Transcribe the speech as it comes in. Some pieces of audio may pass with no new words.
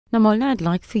Now, Maulana, I'd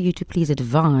like for you to please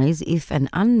advise if an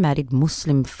unmarried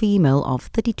Muslim female of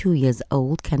 32 years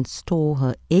old can store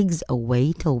her eggs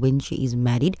away till when she is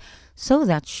married, so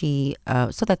that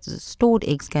the stored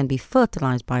eggs can be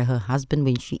fertilized by her husband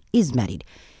when she is married.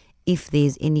 If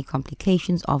there's any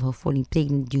complications of her falling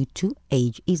pregnant due to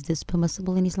age, is this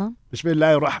permissible in Islam?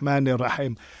 Bismillahir Rahmanir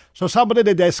Rahim. So somebody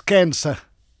that has cancer,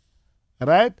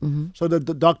 right? Mm-hmm. So the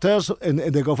doctors, and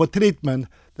they go for treatment,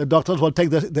 the doctors will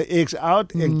take the eggs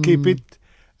out and keep it,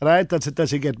 right? Until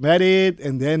she get married,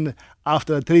 and then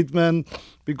after the treatment,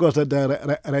 because of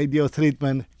the radio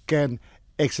treatment can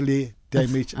actually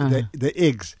damage the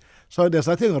eggs. So there's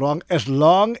nothing wrong as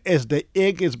long as the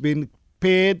egg is being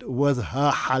paid with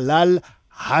her halal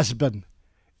husband.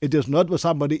 It is not with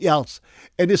somebody else.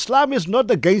 And Islam is not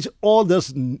against all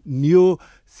these new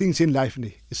things in life.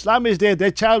 Islam is there.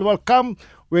 That child will come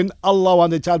when Allah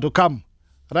wants the child to come,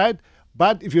 right?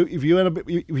 But if you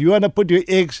wanna put your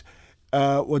eggs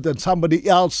with somebody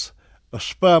else, a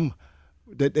sperm,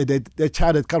 the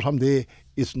child that comes from there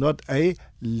is not a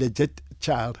legit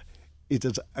child. It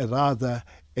is rather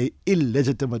a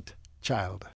illegitimate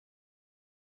child.